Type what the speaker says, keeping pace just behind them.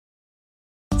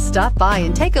Stop by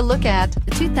and take a look at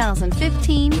the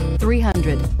 2015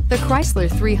 300. The Chrysler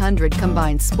 300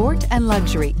 combines sport and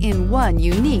luxury in one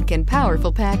unique and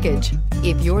powerful package.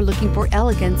 If you're looking for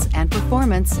elegance and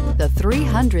performance, the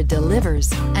 300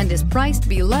 delivers and is priced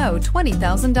below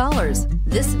 $20,000.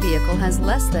 This vehicle has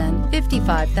less than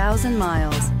 55,000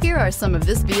 miles. Here are some of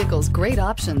this vehicle's great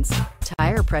options: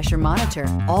 tire pressure monitor,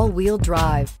 all-wheel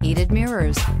drive, heated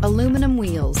mirrors, aluminum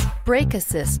wheels, brake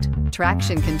assist,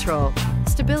 traction control,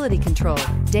 stability control,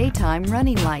 daytime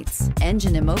running lights,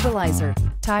 engine immobilizer,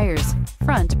 tires,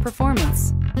 front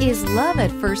performance. Is love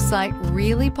at first sight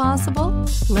really possible?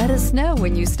 Let us know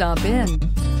when you stop in.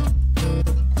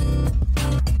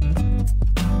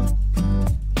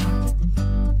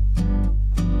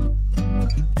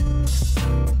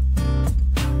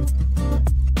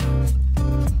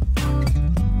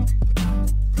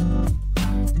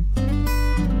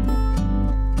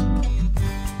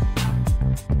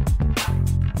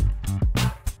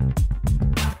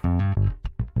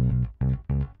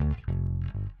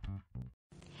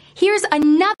 Here's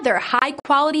another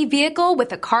high-quality vehicle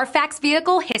with a Carfax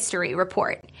Vehicle History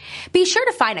Report. Be sure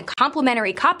to find a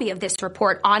complimentary copy of this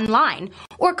report online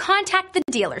or contact the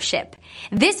dealership.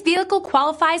 This vehicle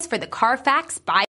qualifies for the Carfax Buy